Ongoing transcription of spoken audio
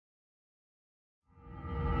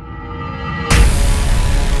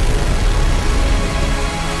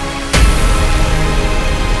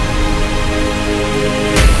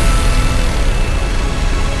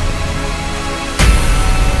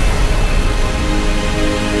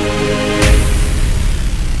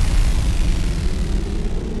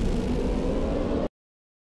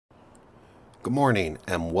Good morning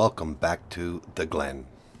and welcome back to the Glen.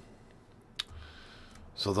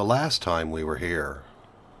 So the last time we were here,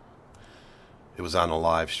 it was on a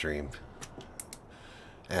live stream,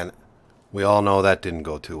 and we all know that didn't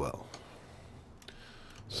go too well.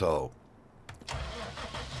 So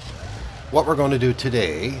what we're going to do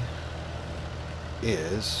today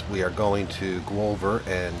is we are going to go over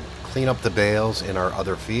and clean up the bales in our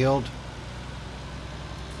other field.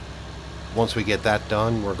 Once we get that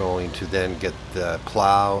done, we're going to then get the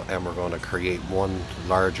plow and we're going to create one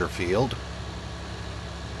larger field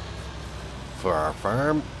for our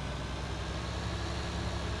farm.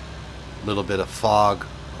 A little bit of fog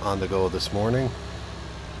on the go this morning.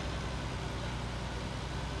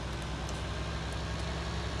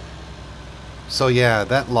 So yeah,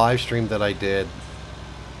 that live stream that I did,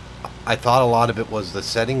 I thought a lot of it was the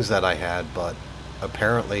settings that I had, but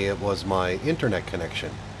apparently it was my internet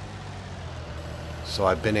connection. So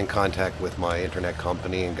I've been in contact with my internet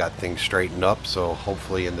company and got things straightened up, so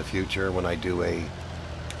hopefully in the future when I do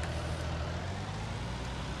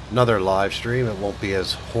another live stream it won't be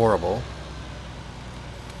as horrible.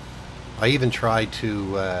 I even tried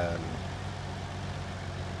to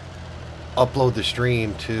upload the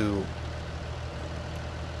stream to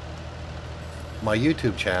my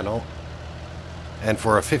YouTube channel, and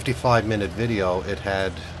for a 55-minute video it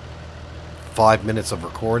had 5 minutes of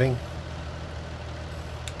recording.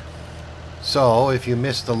 So if you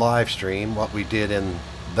missed the live stream, what we did in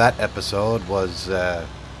that episode was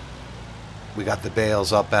we got the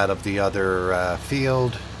bales up out of the other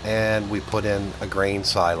field and we put in a grain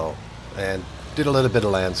silo and did a little bit of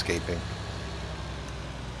landscaping.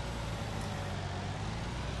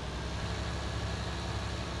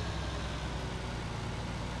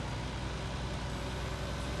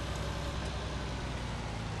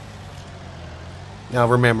 Now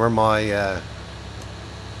remember, my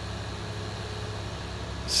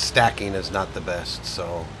stacking is not the best,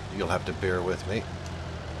 so you'll have to bear with me.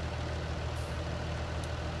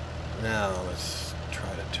 Now let's try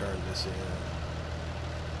to turn this in.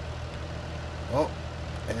 Oh,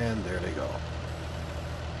 and there they go.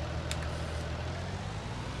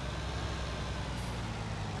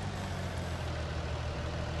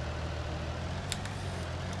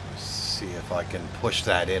 Let's see if I can push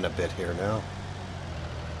that in a bit here now.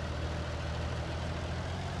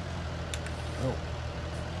 Oh.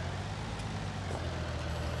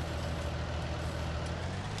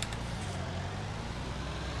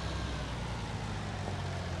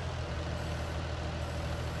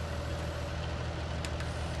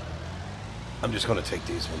 I'm just going to take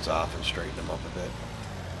these ones off and straighten them up a bit.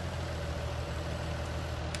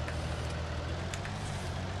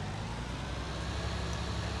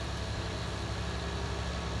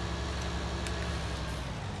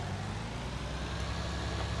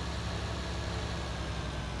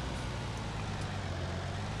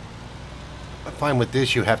 I find with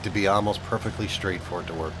this you have to be almost perfectly straight for it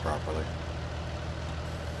to work properly.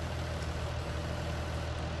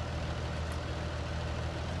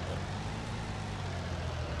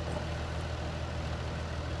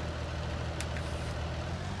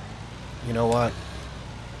 You know what?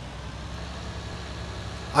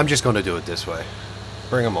 I'm just going to do it this way.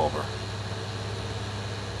 Bring them over.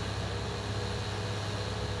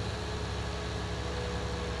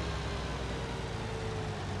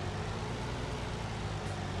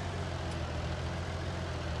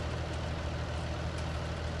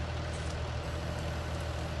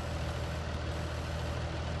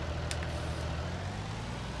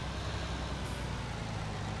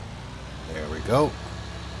 There we go.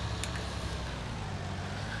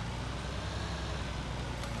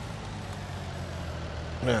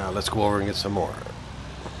 Now let's go over and get some more.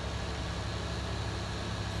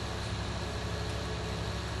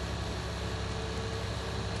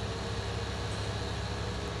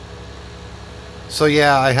 So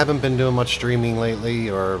yeah, I haven't been doing much streaming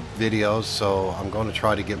lately or videos, so I'm going to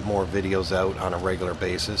try to get more videos out on a regular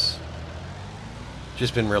basis.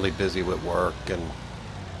 Just been really busy with work and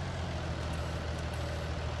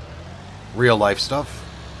real life stuff.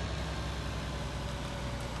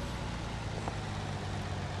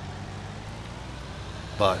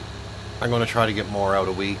 But I'm going to try to get more out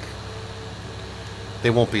a week.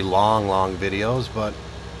 They won't be long videos, but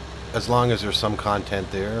as long as there's some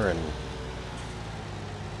content there, and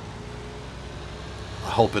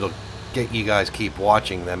I hope it'll get you guys keep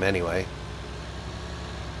watching them anyway.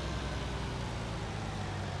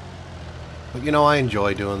 But you know, I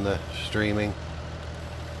enjoy doing the streaming.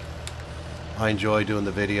 I enjoy doing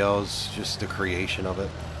the videos, just the creation of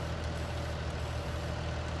it.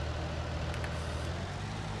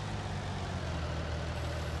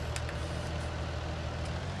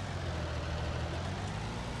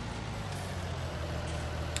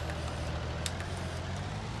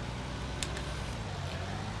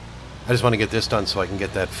 I just want to get this done so I can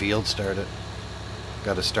get that field started.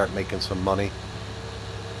 Got to start making some money.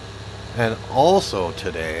 And also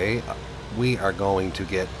today, we are going to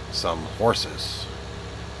get some horses.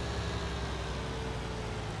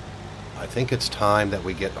 I think it's time that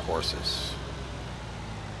we get horses.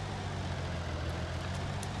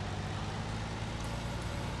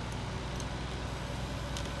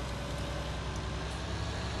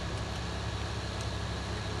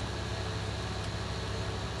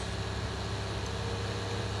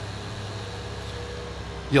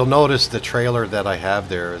 You'll notice the trailer that I have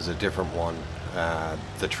there is a different one.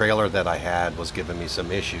 The trailer that I had was giving me some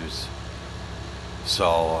issues. So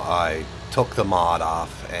I took the mod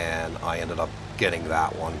off and I ended up getting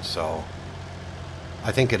that one. So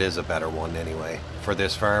I think it is a better one anyway. For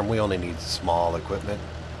this farm, we only need small equipment.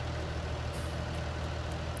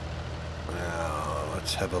 Now,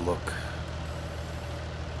 let's have a look.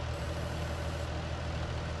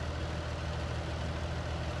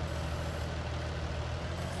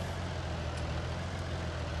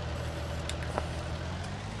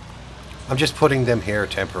 I'm just putting them here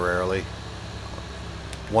temporarily.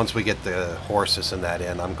 Once we get the horses and that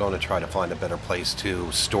in, I'm going to try to find a better place to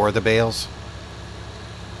store the bales.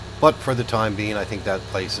 But for the time being, I think that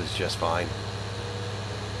place is just fine.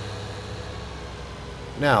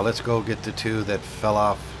 Now, let's go get the two that fell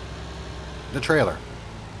off the trailer.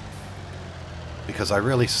 Because I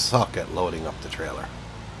really suck at loading up the trailer.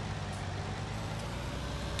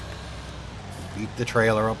 Beat the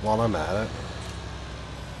trailer up while I'm at it.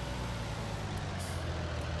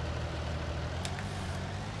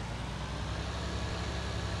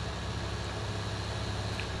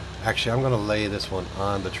 Actually, I'm going to lay this one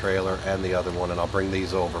on the trailer and the other one, and I'll bring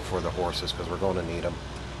these over for the horses because we're going to need them.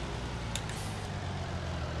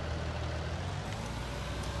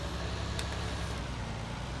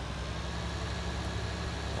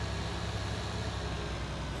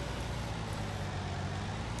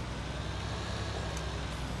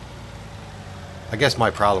 I guess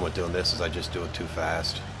my problem with doing this is I just do it too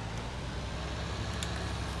fast.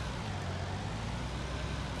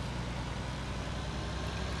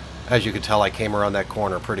 As you can tell, I came around that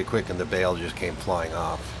corner pretty quick and the bale just came flying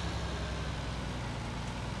off.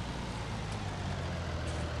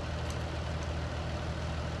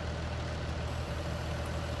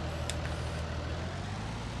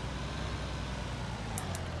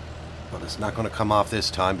 But it's not going to come off this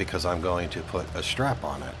time because I'm going to put a strap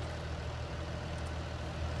on it.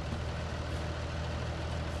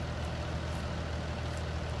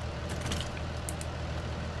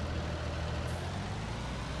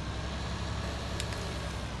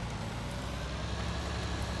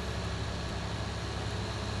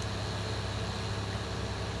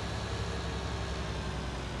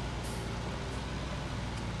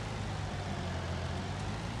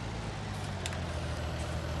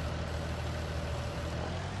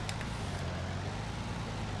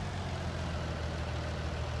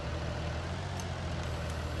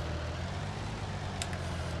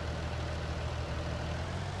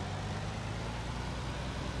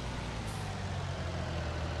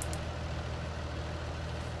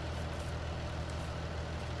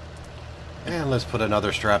 And let's put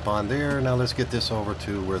another strap on there. Now let's get this over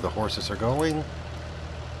to where the horses are going.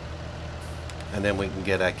 And then we can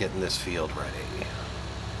get at getting this field ready.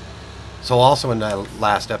 So also in that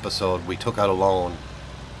last episode, we took out a loan.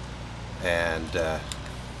 And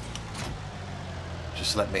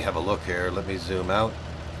just let me have a look here. Let me zoom out.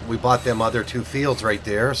 We bought them other two fields right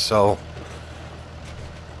there. So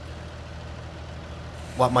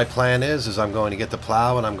what my plan is I'm going to get the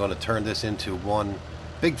plow and I'm going to turn this into one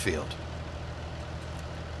big field.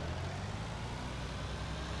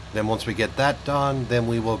 Then once we get that done, then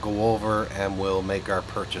we will go over and we'll make our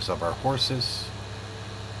purchase of our horses.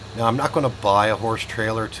 Now I'm not going to buy a horse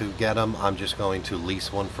trailer to get them. I'm just going to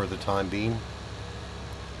lease one for the time being.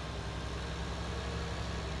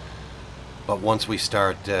 But once we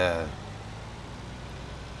start... now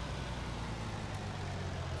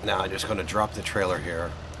I'm just going to drop the trailer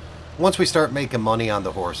here. Once we start making money on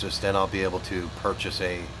the horses, then I'll be able to purchase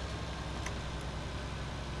a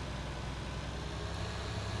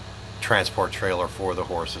transport trailer for the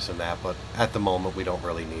horses and that, but at the moment we don't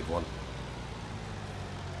really need one.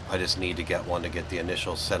 I just need to get one to get the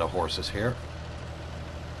initial set of horses here.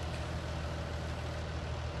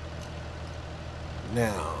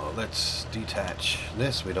 Now let's detach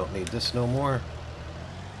this. We don't need this no more.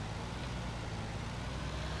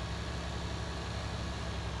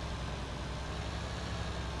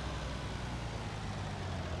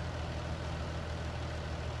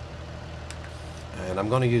 And I'm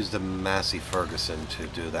going to use the Massey Ferguson to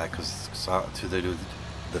do that, because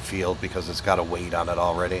the field because it's got a weight on it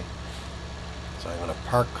already. So I'm going to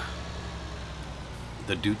park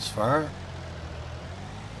the Dutes Far.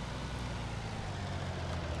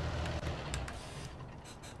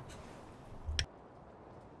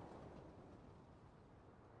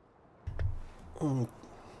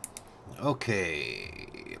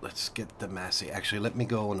 Okay, let's get the Massey. Actually, let me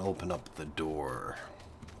go and open up the door.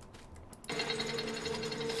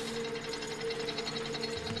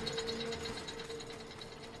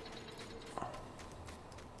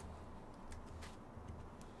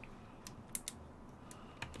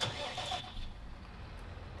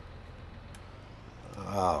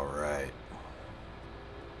 All right.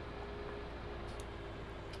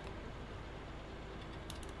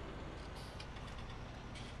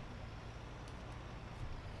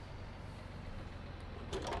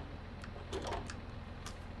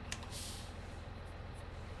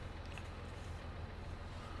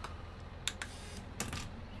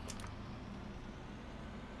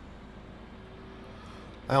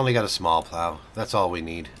 I only got a small plow. That's all we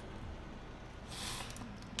need.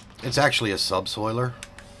 It's actually a subsoiler,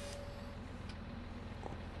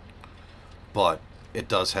 but it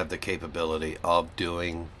does have the capability of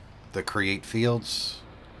doing the create fields.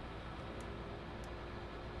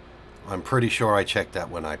 I'm pretty sure I checked that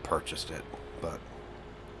when I purchased it, but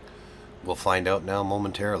we'll find out now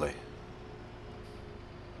momentarily.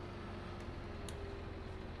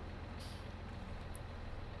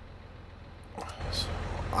 So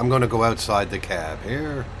I'm going to go outside the cab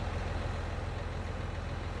here.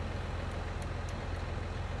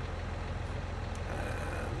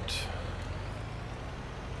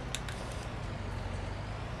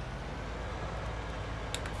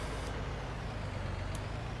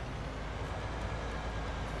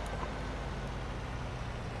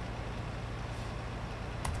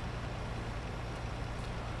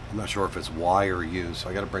 I'm not sure if it's Y or U, so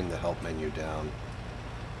I got to bring the help menu down.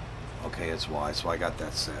 Okay, it's Y, so I got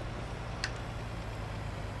that set.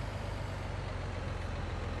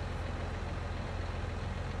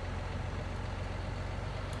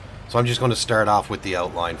 So I'm just going to start off with the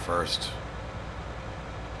outline first.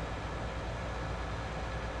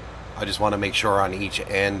 I just want to make sure on each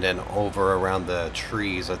end and over around the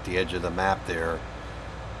trees at the edge of the map there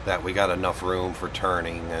that we got enough room for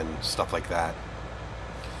turning and stuff like that.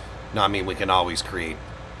 Now, I mean, we can always create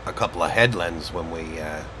a couple of headlands when we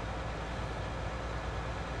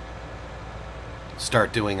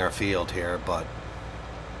start doing our field here, but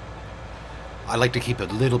I like to keep a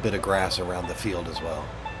little bit of grass around the field as well.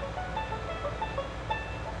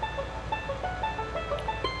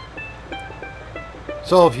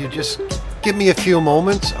 So if you just give me a few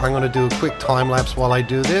moments, I'm going to do a quick time lapse while I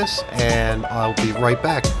do this, and I'll be right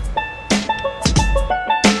back.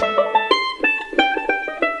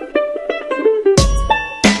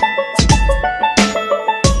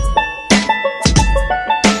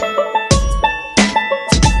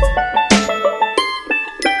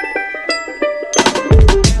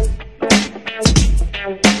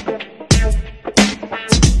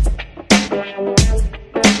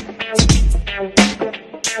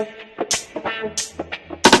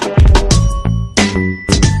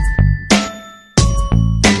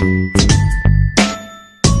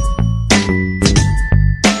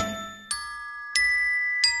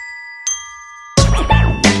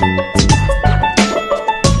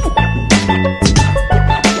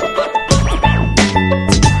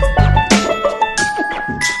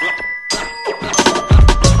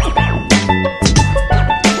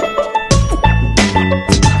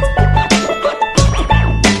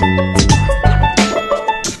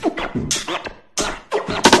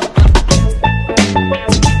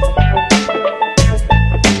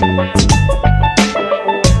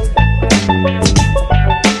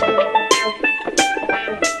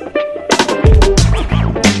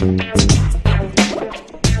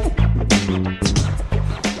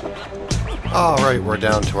 Alright, we're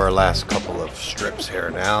down to our last couple of strips here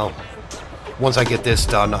now. Once I get this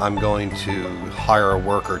done, I'm going to hire a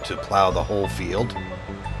worker to plow the whole field.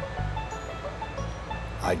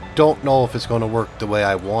 I don't know if it's going to work the way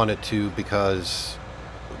I want it to, because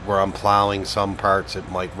where I'm plowing some parts,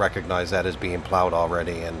 it might recognize that as being plowed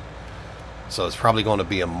already, and so it's probably going to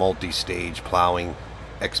be a multi-stage plowing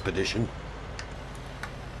expedition.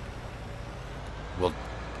 We'll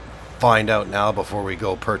find out now before we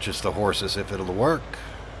go purchase the horses if it'll work.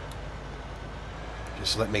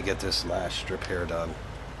 Just let me get this last strip here done.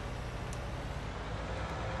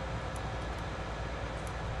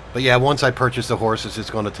 But yeah, once I purchase the horses, it's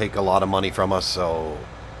going to take a lot of money from us, so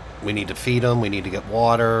we need to feed them, we need to get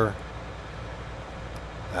water.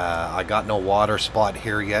 I got no water spot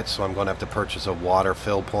here yet, so I'm going to have to purchase a water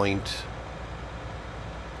fill point.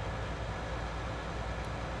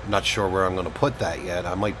 Not sure where I'm going to put that yet.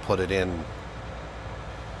 I might put it in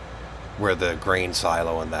where the grain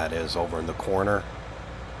silo and that is, over in the corner.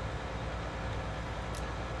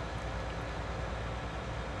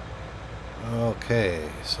 Okay,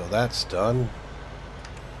 so that's done.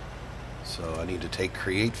 So I need to take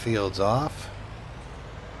create fields off.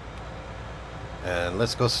 And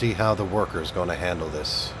let's go see how the worker is going to handle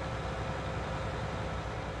this.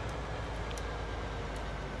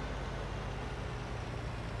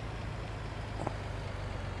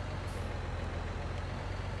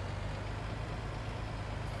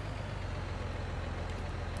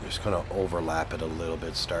 Just going to overlap it a little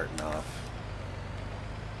bit starting off.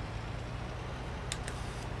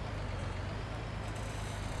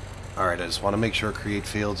 Alright, I just want to make sure create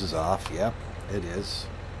fields is off. Yep, it is.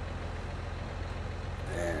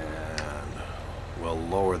 And we'll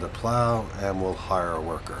lower the plow and we'll hire a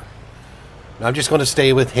worker. Now I'm just going to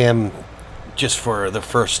stay with him just for the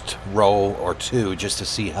first row or two just to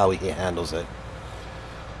see how he handles it.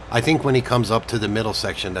 I think when he comes up to the middle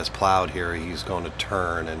section that's plowed here, he's going to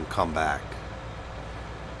turn and come back.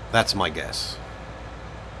 That's my guess.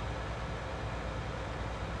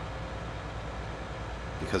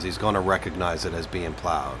 Because he's going to recognize it as being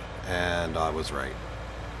plowed. And I was right.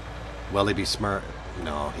 Will he be smart?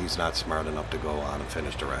 No, he's not smart enough to go on and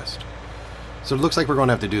finish the rest. So it looks like we're going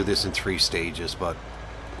to have to do this in 3 stages, but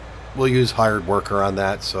we'll use hired worker on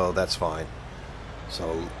that, so that's fine.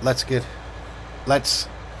 So let's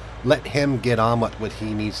let him get on with what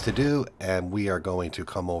he needs to do, and we are going to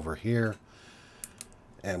come over here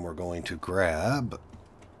and we're going to grab...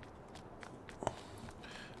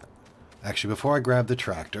 Actually, before I grab the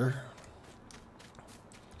tractor,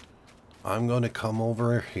 I'm going to come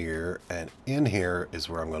over here, and in here is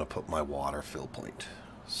where I'm going to put my water fill point.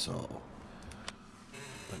 So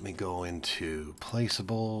let me go into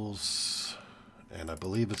placeables, and I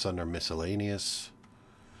believe it's under miscellaneous.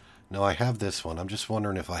 No, I have this one. I'm just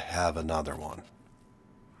wondering if I have another one.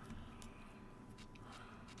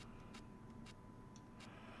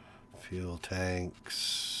 Fuel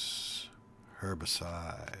tanks,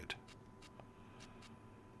 herbicide.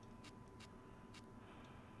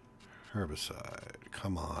 Herbicide,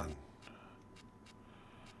 come on.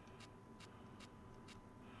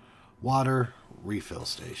 Water refill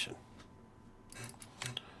station.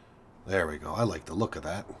 There we go. I like the look of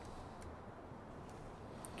that.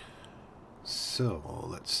 So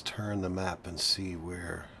let's turn the map and see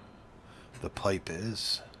where the pipe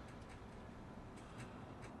is.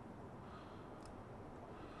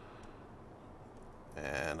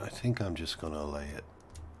 And I think I'm just going to lay it.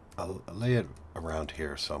 I'll lay it around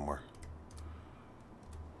here somewhere.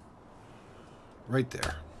 Right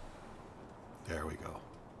there. There we go.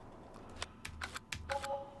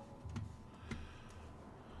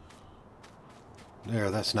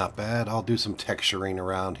 There, that's not bad. I'll do some texturing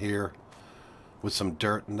around here with some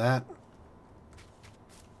dirt and that.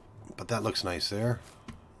 But that looks nice there.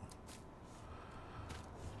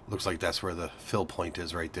 Looks like that's where the fill point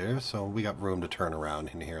is right there. So we got room to turn around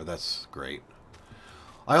in here. That's great.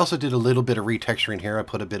 I also did a little bit of retexturing here. I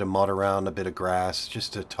put a bit of mud around, a bit of grass,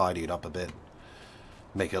 just to tidy it up a bit.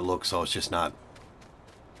 Make it look so it's just not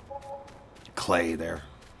clay there.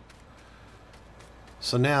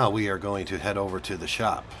 So now we are going to head over to the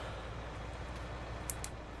shop.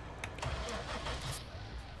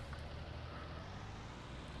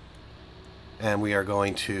 And we are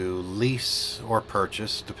going to lease or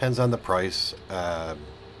purchase, depends on the price, a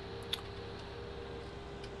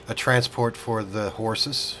transport for the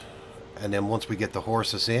horses. And then once we get the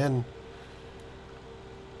horses in,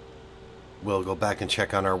 we'll go back and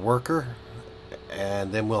check on our worker,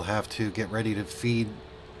 and then we'll have to get ready to feed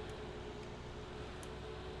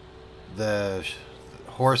the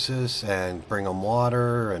horses and bring them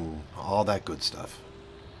water and all that good stuff.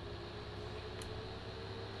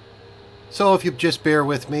 So if you just bear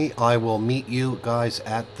with me, I will meet you guys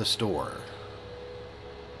at the store.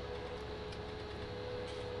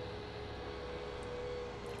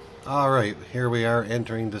 Alright, here we are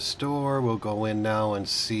entering the store. We'll go in now and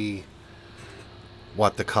see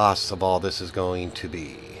what the cost of all this is going to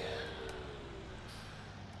be.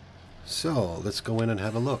 So let's go in and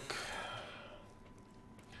have a look.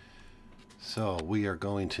 So we are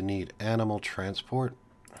going to need animal transport.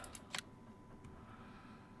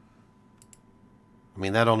 I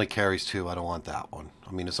mean, that only carries 2. I don't want that one.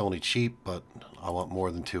 I mean, it's only cheap, but I want more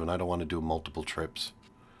than 2, and I don't want to do multiple trips.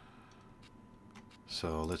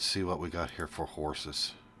 So let's see what we got here for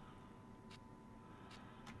horses.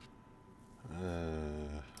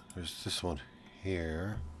 There's this one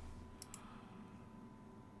here.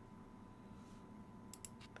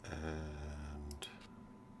 And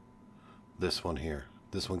this one here.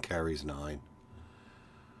 This one carries 9.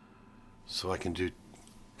 So I can do...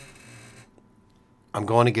 I'm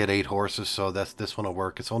going to get 8 horses, so this one will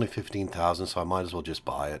work. It's only 15,000, so I might as well just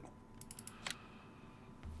buy it.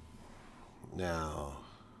 Now...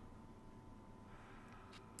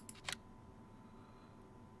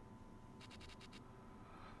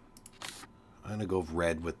 I'm going to go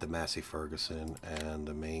red with the Massey Ferguson and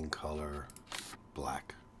the main color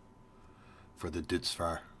black for the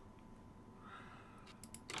Dudsfar.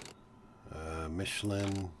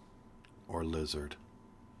 Michelin or Lizard.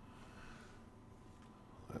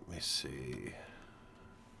 Let me see.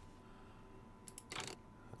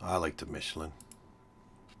 I like the Michelin.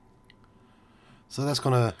 So that's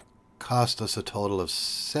going to cost us a total of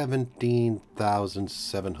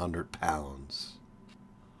 £17,700.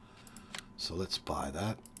 So let's buy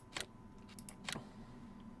that.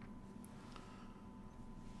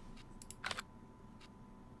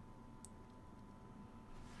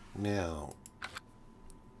 Now,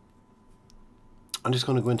 I'm just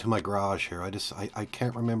going to go into my garage here. I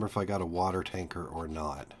can't remember if I got a water tanker or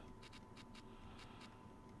not.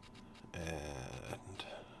 And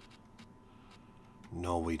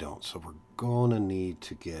no, we don't. So we're going to need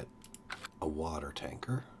to get a water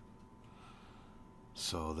tanker.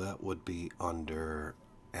 So that would be under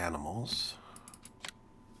animals.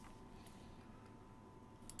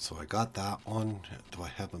 So I got that one. Do I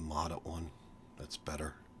have a modded one? That's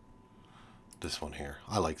better. This one here.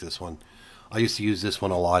 I like this one. I used to use this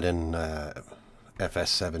one a lot in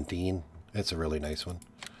FS17. It's a really nice one.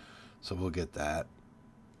 So we'll get that.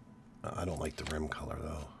 I don't like the rim color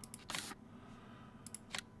though.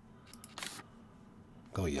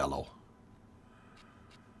 Go yellow.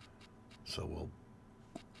 So we'll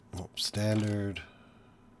standard,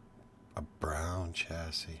 a brown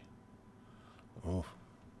chassis. Oh,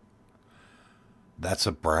 that's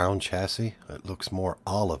a brown chassis. It looks more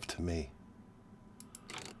olive to me.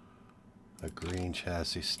 A green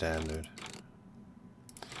chassis standard.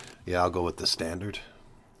 Yeah, I'll go with the standard.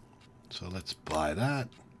 So let's buy that.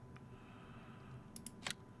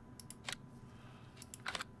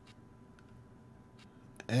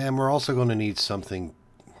 And we're also going to need something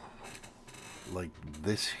like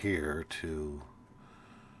this here to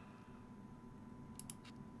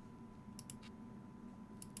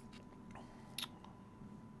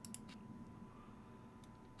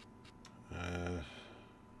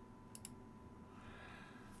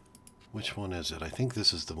which one is it? I think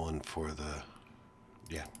this is the one for the,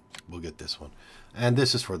 yeah, we'll get this one. And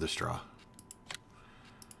this is for the straw.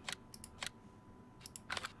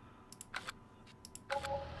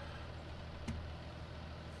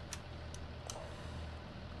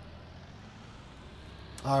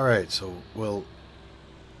 All right, so we'll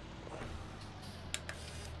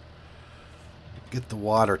get the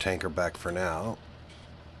water tanker back for now.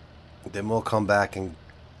 Then we'll come back and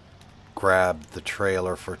grab the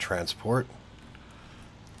trailer for transport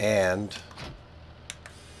and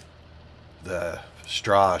the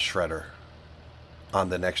straw shredder on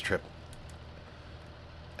the next trip.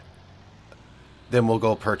 Then we'll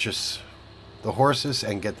go purchase the horses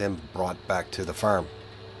and get them brought back to the farm.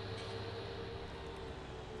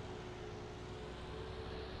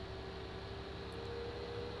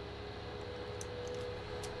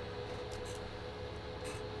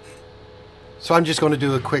 So I'm just going to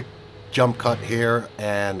do a quick jump cut here,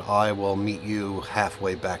 and I will meet you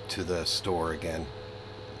halfway back to the store again.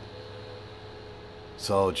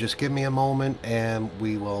 So just give me a moment and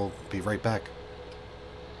we will be right back.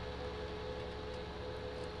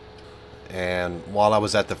 And while I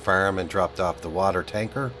was at the farm and dropped off the water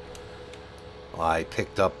tanker, I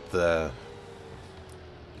picked up the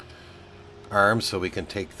arms so we can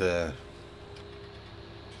take the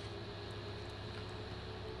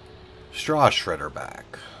straw shredder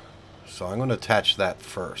back. So I'm going to attach that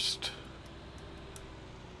first.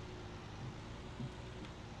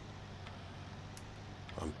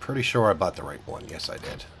 I'm pretty sure I bought the right one. Yes, I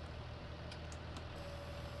did.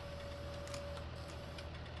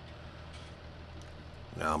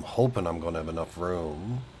 Now I'm hoping I'm going to have enough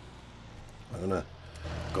room. I'm going to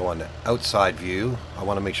go on the outside view. I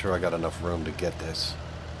want to make sure I got enough room to get this.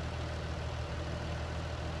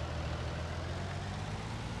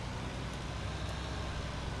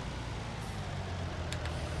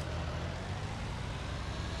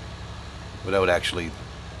 Without actually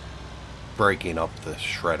breaking up the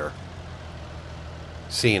shredder,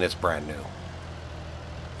 seeing it's brand new.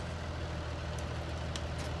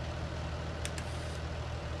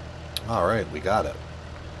 Alright, we got it.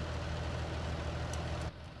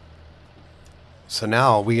 So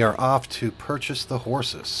now we are off to purchase the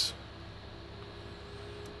horses.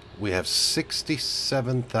 We have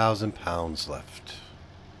 67,000 pounds left.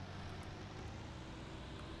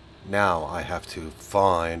 Now I have to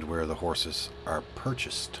find where the horses are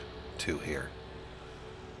purchased to here.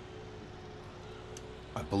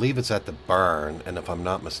 I believe it's at the barn, and if I'm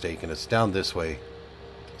not mistaken, it's down this way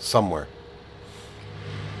somewhere.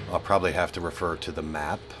 I'll probably have to refer to the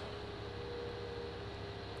map.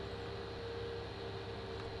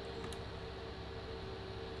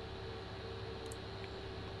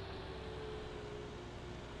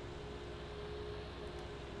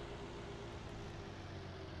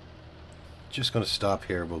 Just going to stop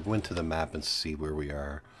here. We'll go into the map and see where we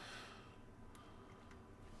are.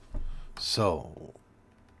 So,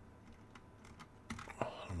 I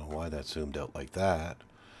don't know why that zoomed out like that.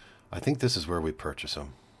 I think this is where we purchase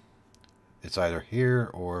them. It's either here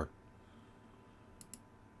or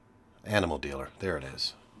animal dealer. There it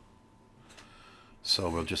is. So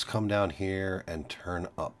we'll just come down here and turn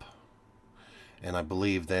up. And I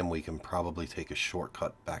believe then we can probably take a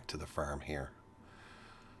shortcut back to the farm here.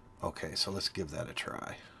 Okay, so let's give that a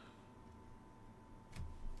try.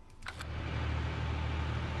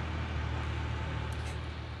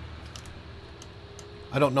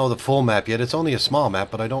 I don't know the full map yet. It's only a small map,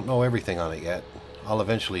 but I don't know everything on it yet. I'll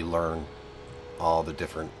eventually learn all the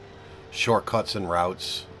different shortcuts and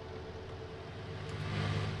routes.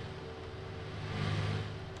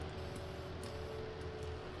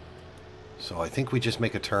 So I think we just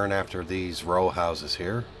make a turn after these row houses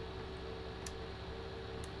here.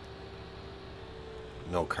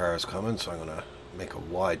 No cars coming, so I'm going to make a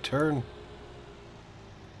wide turn.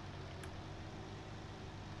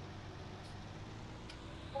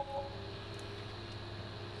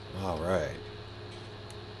 Alright.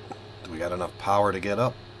 Do we got enough power to get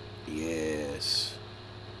up? Yes.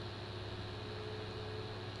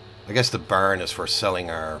 I guess the barn is for selling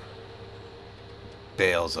our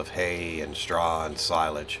bales of hay and straw and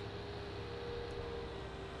silage.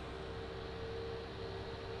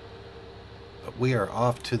 But we are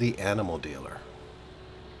off to the animal dealer,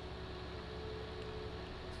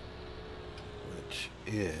 which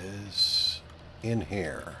is in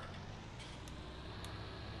here.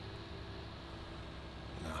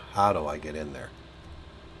 Now, how do I get in there?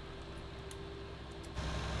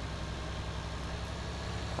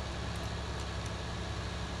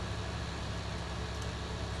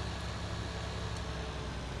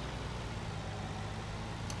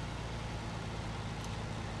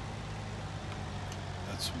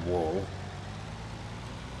 Wool.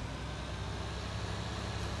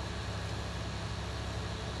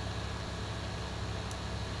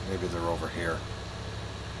 Maybe they're over here.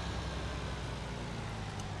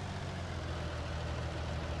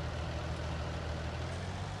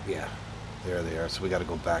 Yeah, there they are. So we got to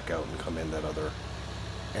go back out and come in that other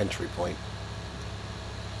entry point.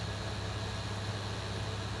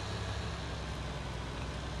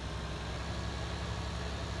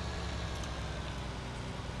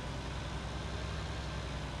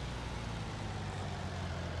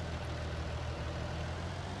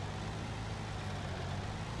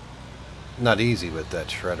 Not easy with that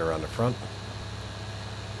shredder on the front.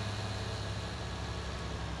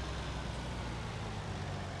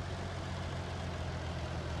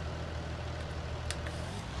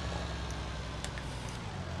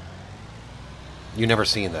 You never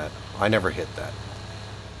seen that. I never hit that.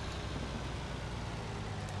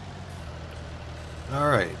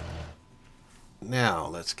 Alright. Now,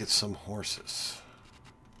 let's get some horses.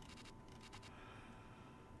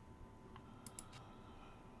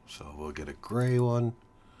 So we'll get a gray one,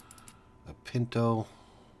 a pinto,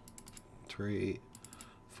 3,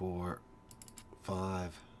 4,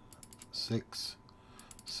 5, 6,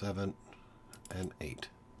 7, and 8.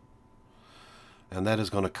 And that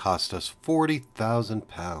is going to cost us 40,000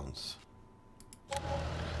 pounds.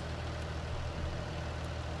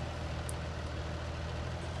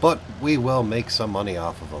 But we will make some money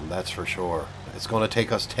off of them, that's for sure. It's going to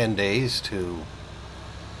take us 10 days to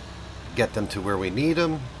get them to where we need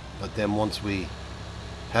them. But then once we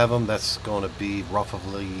have them, that's going to be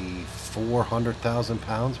roughly 400,000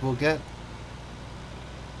 pounds we'll get.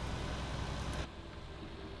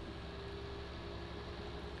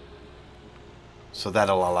 So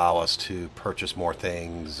that'll allow us to purchase more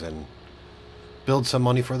things and build some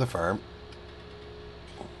money for the farm.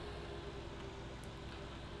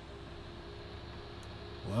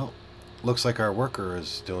 Well, looks like our worker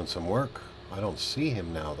is doing some work. I don't see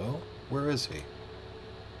him now though. Where is he?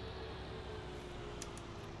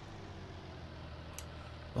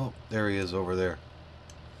 Oh, there he is over there.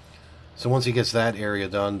 So once he gets that area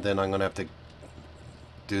done, then I'm going to have to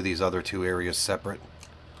do these other two areas separate.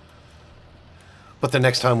 But the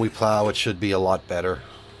next time we plow, it should be a lot better.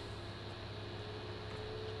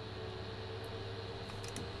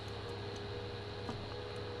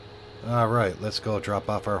 Alright, let's go drop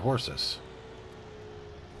off our horses.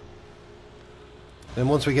 Then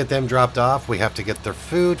once we get them dropped off, we have to get their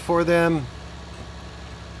food for them.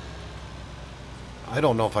 I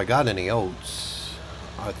don't know if I got any oats.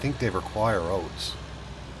 I think they require oats.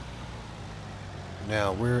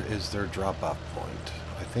 Now, where is their drop-off point?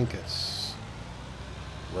 I think it's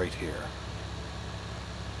right here.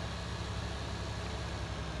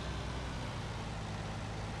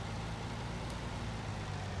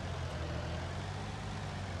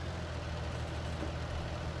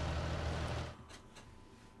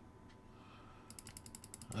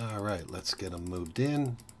 Alright, let's get them moved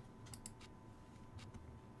in.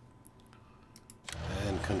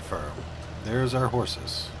 And confirm. There's our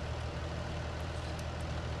horses.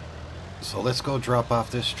 So let's go drop off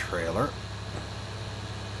this trailer.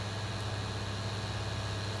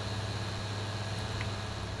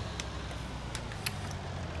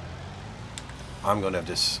 I'm going to have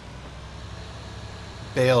this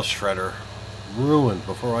bale shredder ruined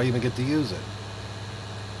before I even get to use it.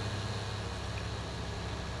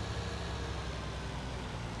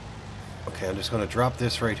 Okay, I'm just going to drop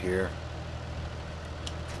this right here.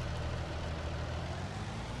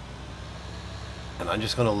 And I'm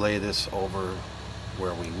just going to lay this over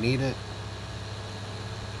where we need it.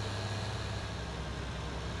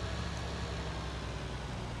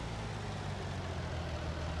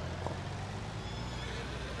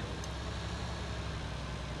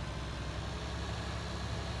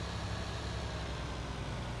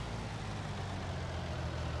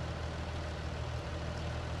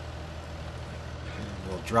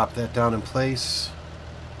 We'll drop that down in place.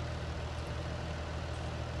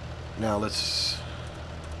 Now let's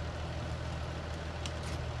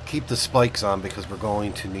keep the spikes on because we're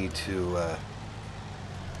going to need to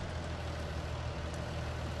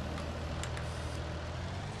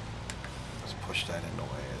let's push that in the way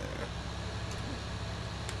there.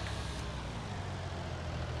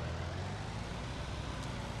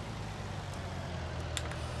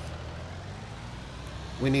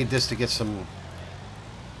 We need this to get some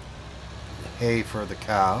hay for the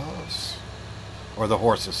cows, or the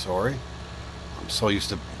horses, sorry. I'm so used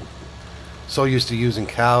to using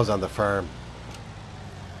cows on the farm.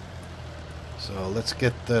 So let's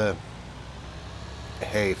get the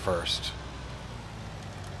hay first.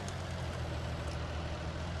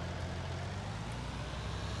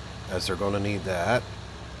 As they're going to need that.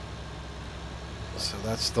 So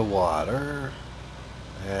that's the water.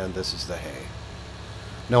 And this is the hay.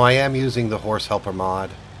 Now I am using the horse helper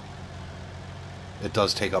mod. It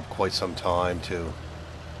does take up quite some time to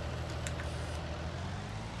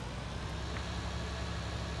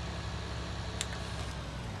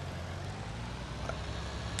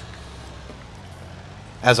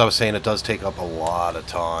as I was saying, it does take up a lot of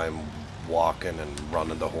time walking and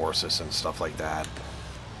running the horses and stuff like that.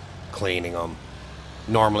 Cleaning them.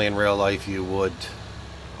 Normally in real life you would...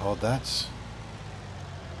 Oh, that's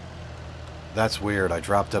weird. I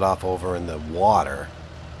dropped it off over in the water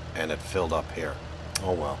and it filled up here.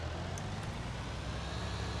 Oh well.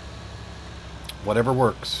 Whatever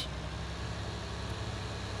works.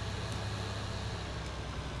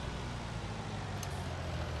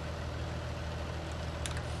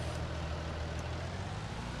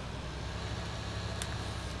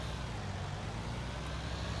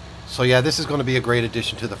 So yeah, this is going to be a great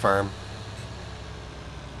addition to the farm.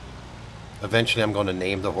 Eventually I'm going to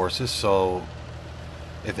name the horses, so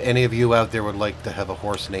if any of you out there would like to have a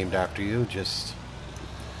horse named after you, just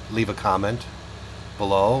leave a comment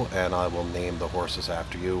below and I will name the horses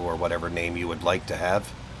after you, or whatever name you would like to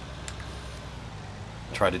have.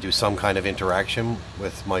 Try to do some kind of interaction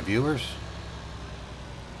with my viewers.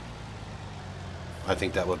 I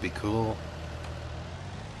think that would be cool.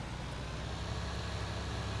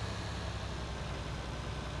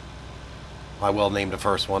 I will name the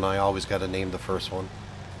first one. I always got to name the first one.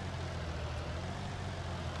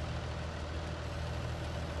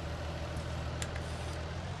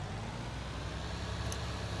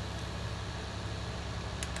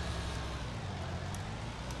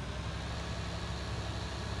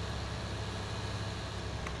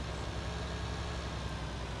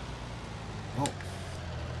 Oh,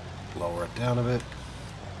 lower it down a bit.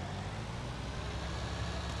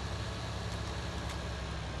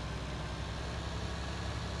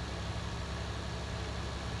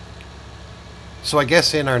 So I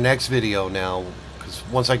guess in our next video now, because Because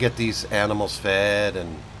once I get these animals fed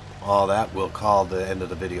and all that, we'll call the end of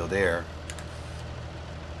the video there.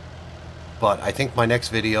 But I think my next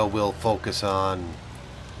video will focus on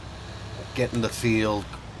getting the field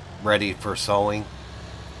ready for sowing.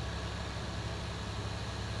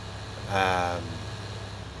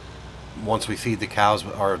 Once we feed the cows,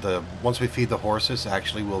 or once we feed the horses,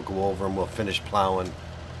 actually we'll go over and we'll finish plowing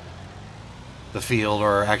the field.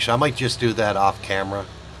 Or actually I might just do that off camera,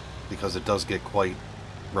 because it does get quite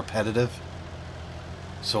repetitive.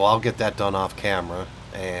 So I'll get that done off camera,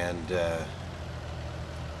 and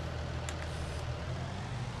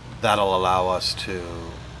that'll allow us to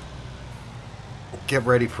get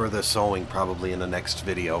ready for the sowing probably in the next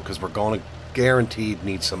video, because we're going to guaranteed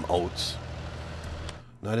need some oats.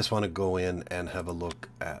 And I just want to go in and have a look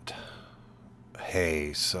at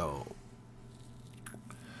hay. So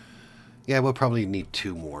yeah, we'll probably need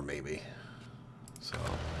 2 more maybe. So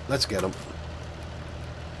let's get them.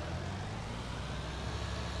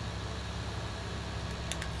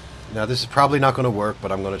 Now this is probably not going to work,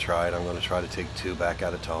 but I'm going to try it. I'm going to try to take 2 back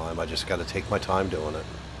at a time. I just got to take my time doing it.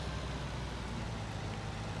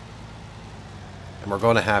 And we're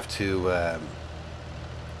going to have to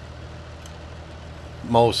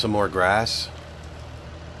mow some more grass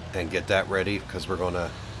and get that ready, because we're going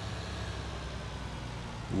to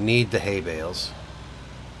need the hay bales.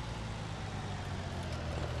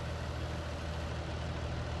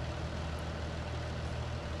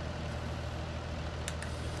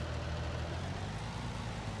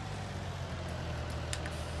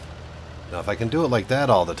 Now if I can do it like that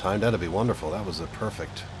all the time, that'd be wonderful. That was a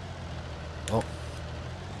perfect. Oh.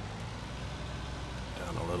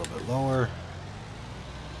 Down a little bit lower.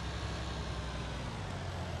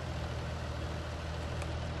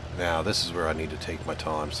 Now this is where I need to take my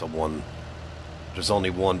time. So there's only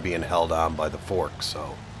one being held on by the fork,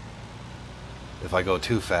 so if I go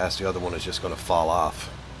too fast, the other one is just going to fall off.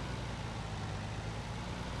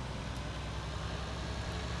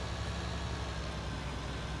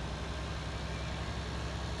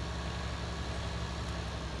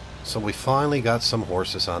 So we finally got some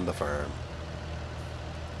horses on the farm.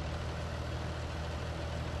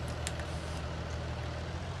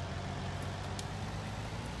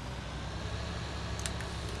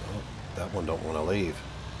 Oh, that one don't want to leave.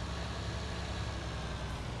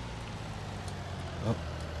 Oh,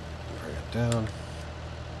 bring it down.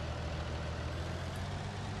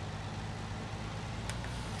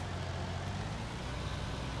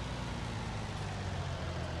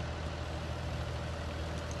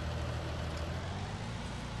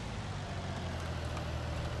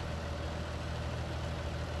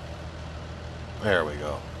 There we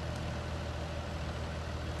go.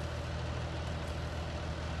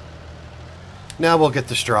 Now we'll get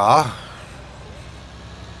the straw.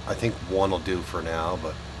 I think 1 will do for now,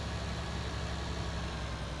 but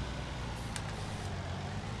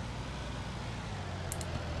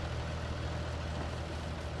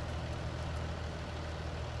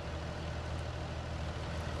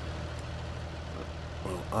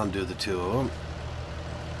we'll undo the 2 of them.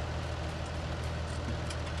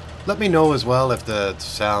 Let me know as well if the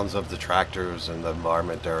sounds of the tractors and the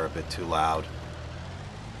environment are a bit too loud.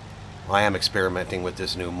 I am experimenting with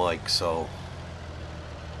this new mic, so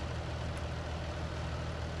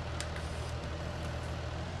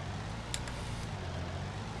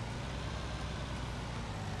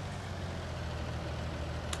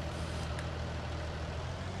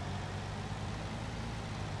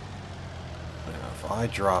now if I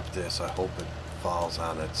drop this, I hope it falls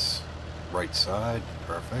on its right side.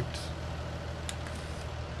 Perfect.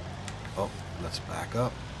 Oh, let's back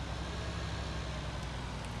up.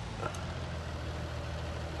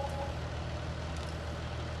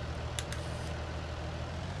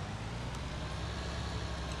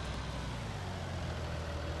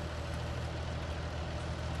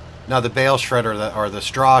 Now the bale shredder or the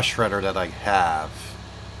straw shredder that I have,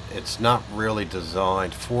 it's not really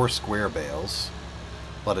designed for square bales,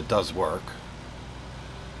 but it does work.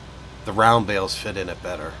 The round bales fit in it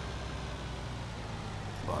better,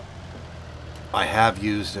 but I have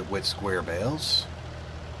used it with square bales.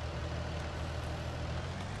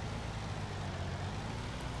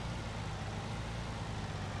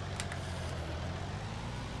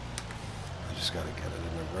 I just got to get it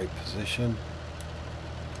in the right position.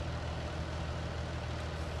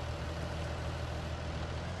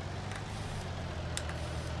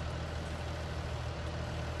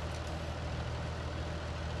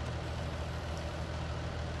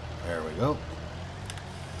 There we go.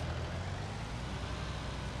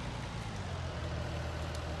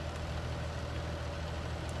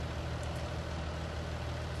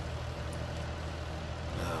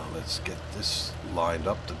 let's get this lined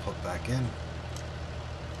up to put back in.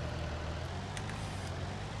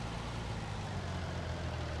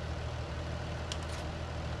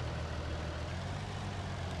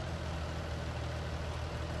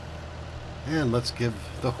 And let's give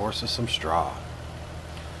the horses some straw.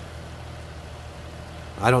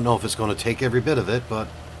 I don't know if it's going to take every bit of it, but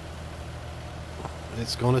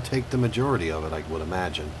it's going to take the majority of it, I would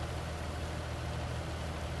imagine.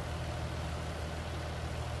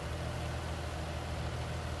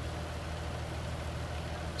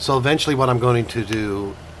 So eventually what I'm going to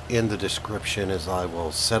do in the description is I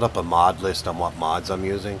will set up a mod list on what mods I'm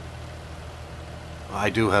using. I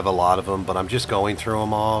do have a lot of them, but I'm just going through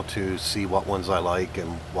them all to see what ones I like and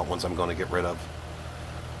what ones I'm going to get rid of.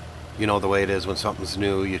 You know the way it is when something's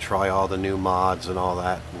new, you try all the new mods and all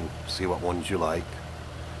that and see what ones you like.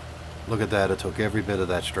 Look at that, it took every bit of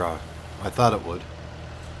that straw. I thought it would.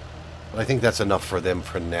 But I think that's enough for them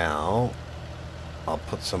for now. I'll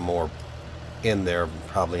put some more in there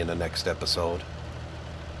probably in the next episode.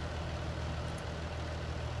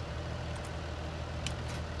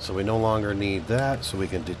 So we no longer need that, so we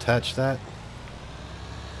can detach that.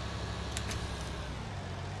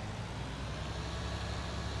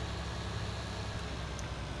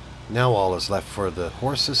 Now all is left for the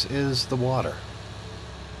horses is the water.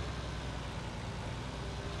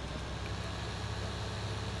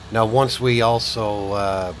 Now once we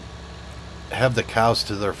also have the cows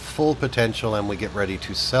to their full potential and we get ready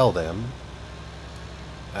to sell them,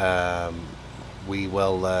 we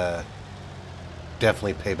will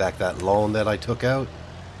definitely pay back that loan that I took out.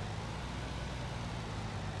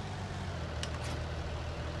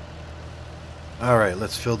 Alright,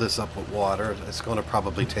 let's fill this up with water. It's going to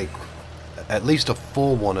probably take at least a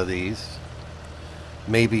full one of these.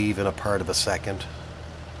 Maybe even a part of a second.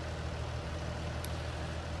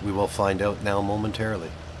 We will find out now momentarily.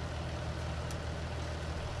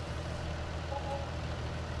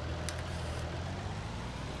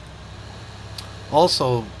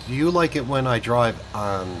 Also, do you like it when I drive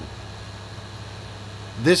on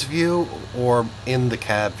this view or in the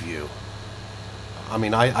cab view? I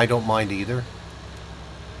mean, I don't mind either.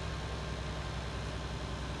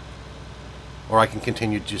 Or I can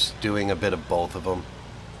continue just doing a bit of both of them.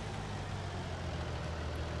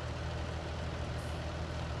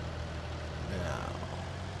 Now,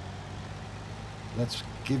 let's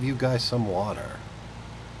give you guys some water.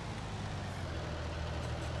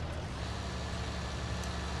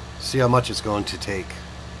 See how much it's going to take.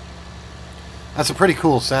 That's a pretty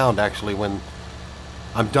cool sound, actually, when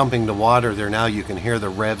I'm dumping the water there. Now you can hear the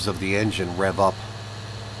revs of the engine rev up.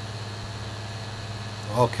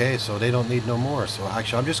 Okay, so they don't need no more. So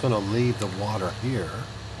actually, I'm just going to leave the water here.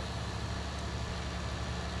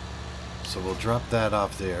 So we'll drop that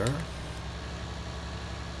off there.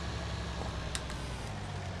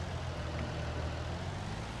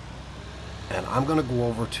 And I'm going to go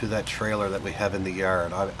over to that trailer that we have in the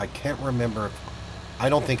yard. I can't remember if... I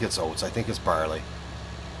don't think it's oats. I think it's barley.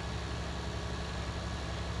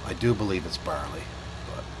 I do believe it's barley.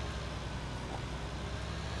 But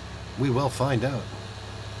we will find out.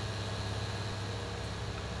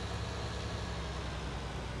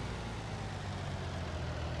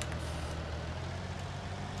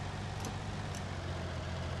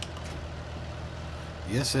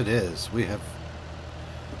 Yes, it is. We have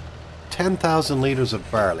 10,000 liters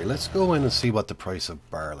of barley. Let's go in and see what the price of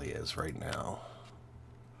barley is right now.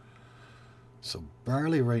 So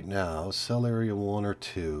barley right now, sell area 1 or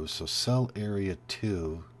 2. So sell area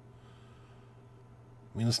 2.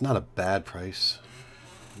 I mean, it's not a bad price.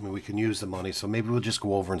 I mean, we can use the money, so maybe we'll just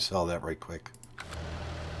go over and sell that right quick.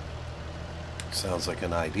 Sounds like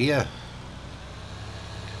an idea.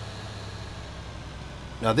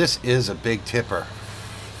 Now this is a big tipper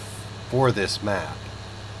for this map.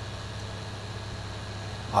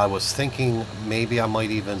 I was thinking maybe I might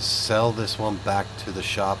even sell this one back to the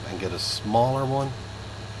shop and get a smaller one.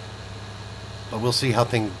 But we'll see how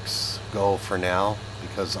things go for now,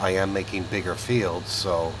 because I am making bigger fields,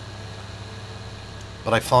 so...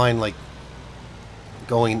 But I find, like,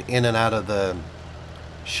 going in and out of the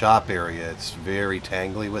shop area, it's very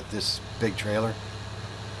tangly with this big trailer.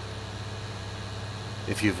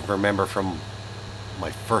 If you remember from my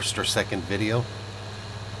first or second video.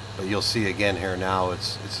 But you'll see again here now,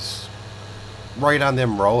 it's right on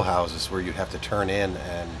them row houses where you have to turn in,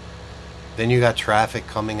 and then you got traffic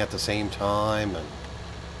coming at the same time, and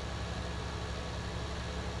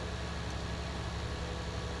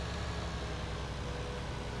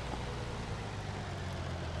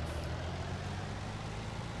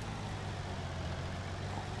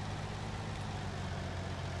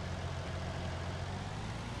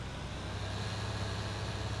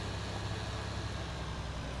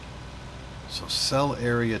So cell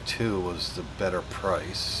area 2 was the better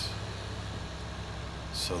price.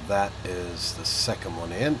 So that is the second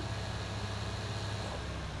one in.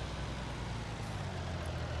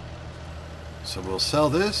 So we'll sell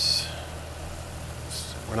this.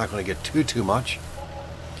 We're not going to get too much.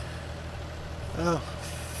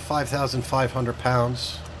 5,500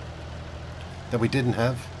 pounds that we didn't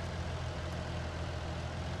have.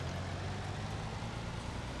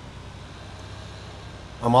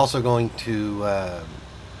 I'm also going to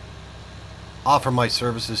offer my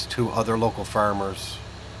services to other local farmers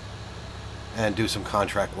and do some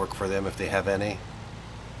contract work for them if they have any.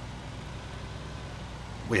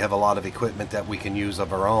 We have a lot of equipment that we can use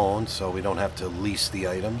of our own, so we don't have to lease the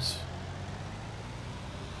items.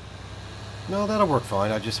 No, that'll work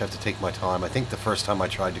fine. I just have to take my time. I think the first time I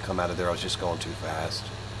tried to come out of there, I was just going too fast.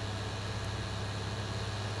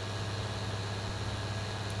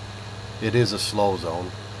 It is a slow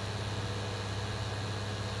zone.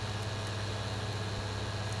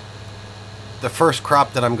 The first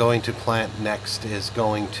crop that I'm going to plant next is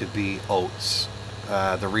going to be oats.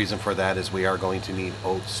 The reason for that is we are going to need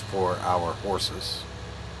oats for our horses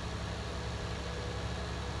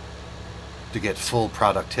to get full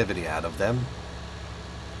productivity out of them.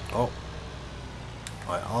 Oh,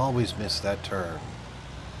 I always miss that turn.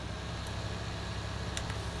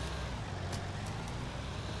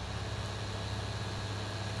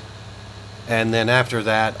 And then after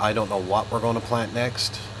that, I don't know what we're going to plant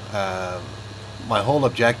next. My whole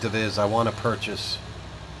objective is I want to purchase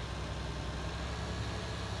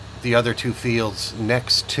the other 2 fields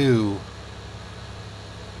next to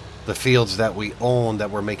the fields that we own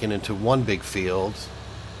that we're making into one big field,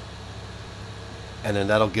 and then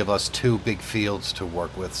that'll give us 2 big fields to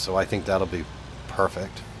work with, so I think that'll be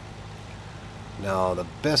perfect. Now the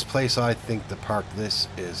best place I think to park this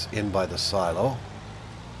is in by the silo.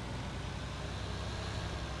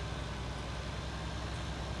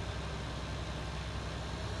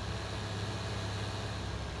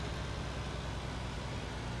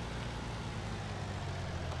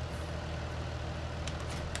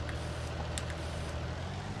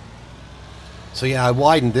 So yeah, I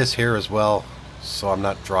widened this here as well, so I'm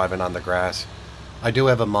not driving on the grass. I do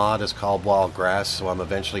have a mod, it's called wild grass, so I'm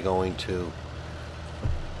eventually going to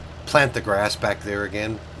plant the grass back there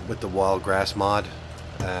again with the wild grass mod.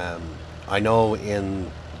 I know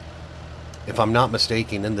if I'm not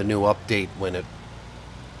mistaken, in the new update when it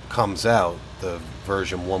comes out, the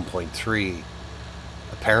version 1.3,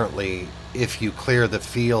 apparently if you clear the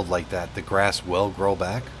field like that, the grass will grow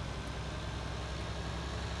back.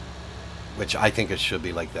 Which I think it should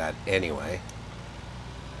be like that anyway.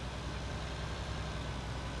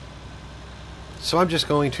 So I'm just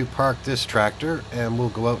going to park this tractor and we'll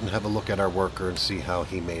go out and have a look at our worker and see how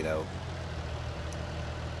he made out.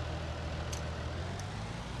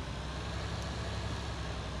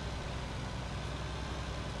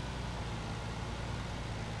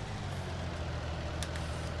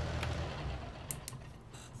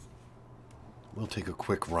 We'll take a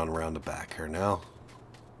quick run around the back here now.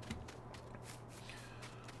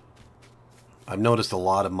 I've noticed a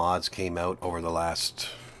lot of mods came out over the last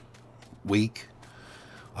week.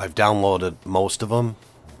 I've downloaded most of them.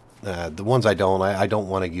 The ones I don't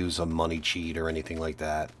want to use a money cheat or anything like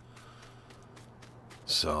that.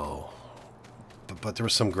 So, but there were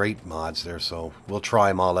some great mods there, so we'll try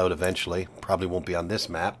them all out eventually. Probably won't be on this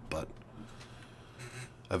map, but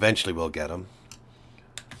eventually we'll get them.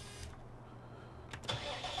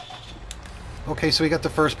 Okay, so we got the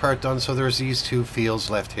first part done, so there's these 2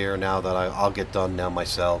 fields left here now that I'll get done now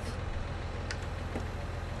myself.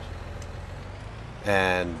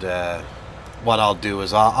 And what I'll do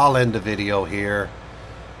is I'll end the video here.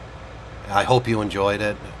 I hope you enjoyed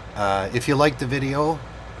it. If you liked the video,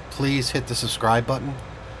 please hit the subscribe button.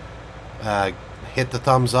 Hit the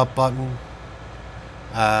thumbs up button.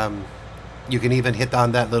 You can even hit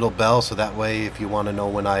on that little bell, so that way if you want to know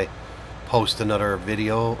when I post another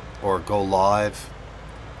video or go live,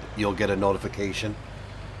 you'll get a notification.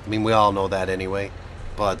 I mean, we all know that anyway,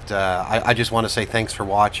 but I just want to say thanks for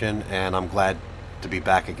watching, and I'm glad to be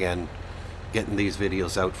back again getting these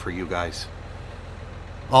videos out for you guys.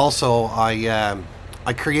 Also,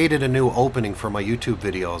 I created a new opening for my YouTube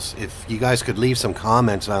videos. If you guys could leave some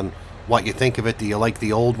comments on what you think of it. Do you like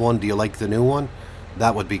the old one? Do you like the new one?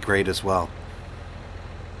 That would be great as well.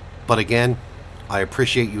 But again, I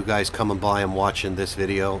appreciate you guys coming by and watching this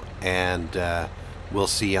video, and we'll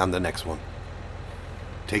see you on the next one.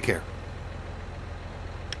 Take care.